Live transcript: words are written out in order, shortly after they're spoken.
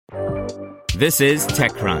This is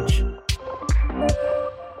TechCrunch.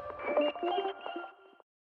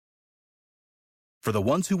 For the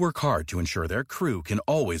ones who work hard to ensure their crew can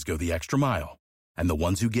always go the extra mile, and the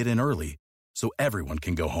ones who get in early so everyone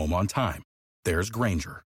can go home on time, there's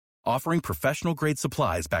Grainger, offering professional-grade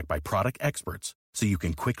supplies backed by product experts so you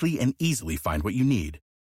can quickly and easily find what you need.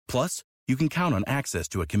 Plus, you can count on access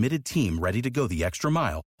to a committed team ready to go the extra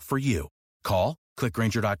mile for you. Call, click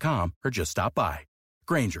Grainger.com, or just stop by.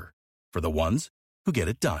 Grainger, for the ones who get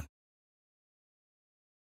it done.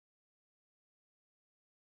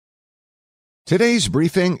 Today's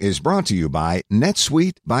briefing is brought to you by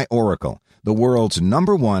NetSuite by Oracle, the world's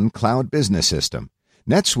 #1 cloud business system.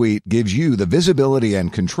 NetSuite gives you the visibility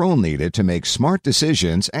and control needed to make smart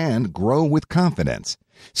decisions and grow with confidence.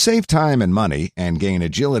 Save time and money and gain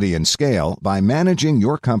agility and scale by managing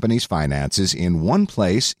your company's finances in one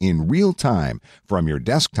place in real time from your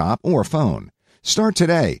desktop or phone. Start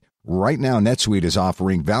today. Right now, NetSuite is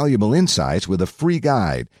offering valuable insights with a free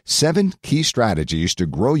guide, 7 key strategies to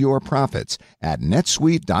grow your profits at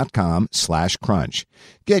netsuite.com/crunch.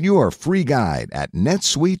 Get your free guide at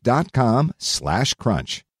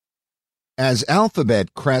netsuite.com/crunch. As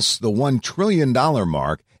Alphabet crests the $1 trillion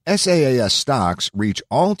mark, SaaS stocks reach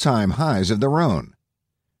all-time highs of their own.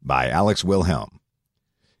 By Alex Wilhelm.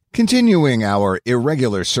 Continuing our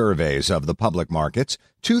irregular surveys of the public markets,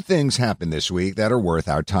 2 things happened this week that are worth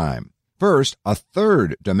our time. First, a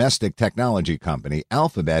third domestic technology company,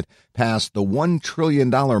 Alphabet, passed the $1 trillion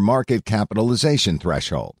market capitalization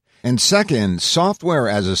threshold. And second, software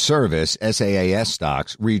as a service, SaaS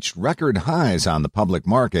stocks, reached record highs on the public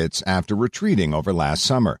markets after retreating over last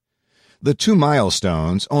summer. The 2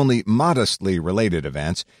 milestones, only modestly related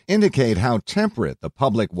events, indicate how temperate the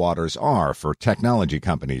public waters are for technology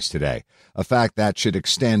companies today, a fact that should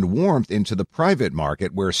extend warmth into the private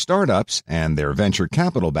market where startups and their venture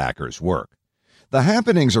capital backers work. The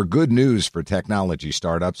happenings are good news for technology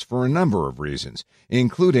startups for a number of reasons,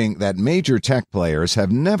 including that major tech players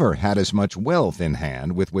have never had as much wealth in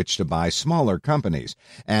hand with which to buy smaller companies,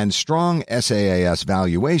 and strong SaaS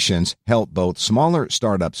valuations help both smaller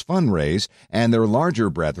startups fundraise and their larger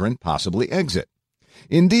brethren possibly exit.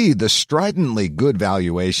 Indeed, the stridently good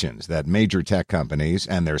valuations that major tech companies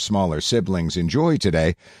and their smaller siblings enjoy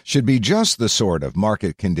today should be just the sort of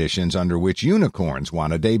market conditions under which unicorns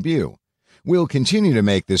want to debut. We'll continue to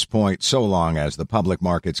make this point so long as the public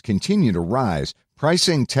markets continue to rise,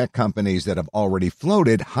 pricing tech companies that have already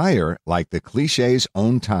floated higher like the cliche's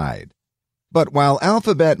own tide. But while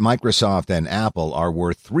Alphabet, Microsoft, and Apple are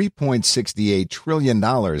worth $3.68 trillion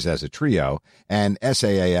as a trio, and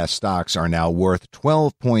SaaS stocks are now worth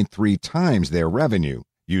 12.3 times their revenue,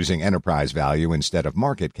 using enterprise value instead of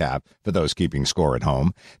market cap for those keeping score at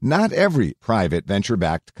home, not every private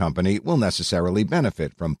venture-backed company will necessarily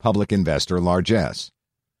benefit from public investor largesse.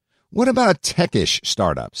 What about tech-ish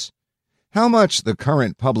startups? How much the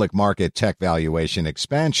current public market tech valuation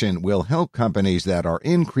expansion will help companies that are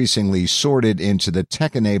increasingly sorted into the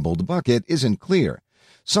tech-enabled bucket isn't clear.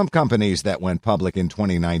 Some companies that went public in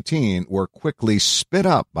 2019 were quickly spit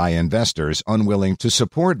up by investors unwilling to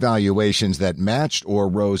support valuations that matched or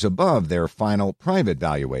rose above their final private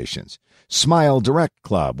valuations. Smile Direct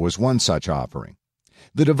Club was one such offering.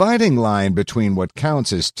 The dividing line between what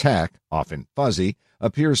counts as tech, often fuzzy,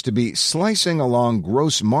 appears to be slicing along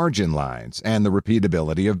gross margin lines and the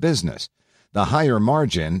repeatability of business. The higher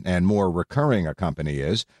margin and more recurring a company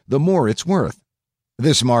is, the more it's worth.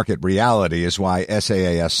 This market reality is why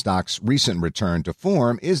SaaS stock's recent return to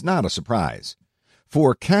form is not a surprise.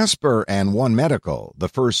 For Casper and One Medical, the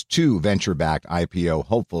first 2 venture-backed IPO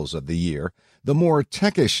hopefuls of the year, the more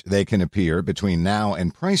techish they can appear between now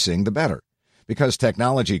and pricing, the better. Because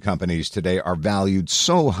technology companies today are valued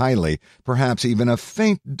so highly, perhaps even a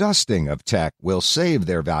faint dusting of tech will save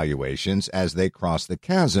their valuations as they cross the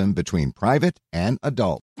chasm between private and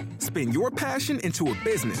adult. Spin your passion into a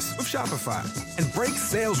business with Shopify and break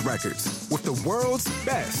sales records with the world's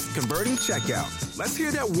best converting checkout. Let's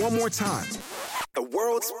hear that one more time. The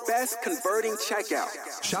world's best converting checkout.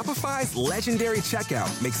 Shopify's legendary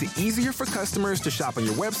checkout makes it easier for customers to shop on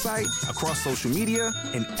your website, across social media,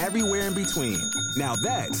 and everywhere in between. Now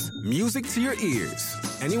that's music to your ears.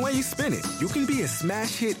 Any way you spin it, you can be a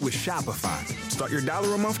smash hit with Shopify. Start your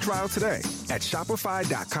 $1 a month trial today at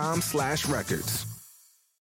shopify.com/records.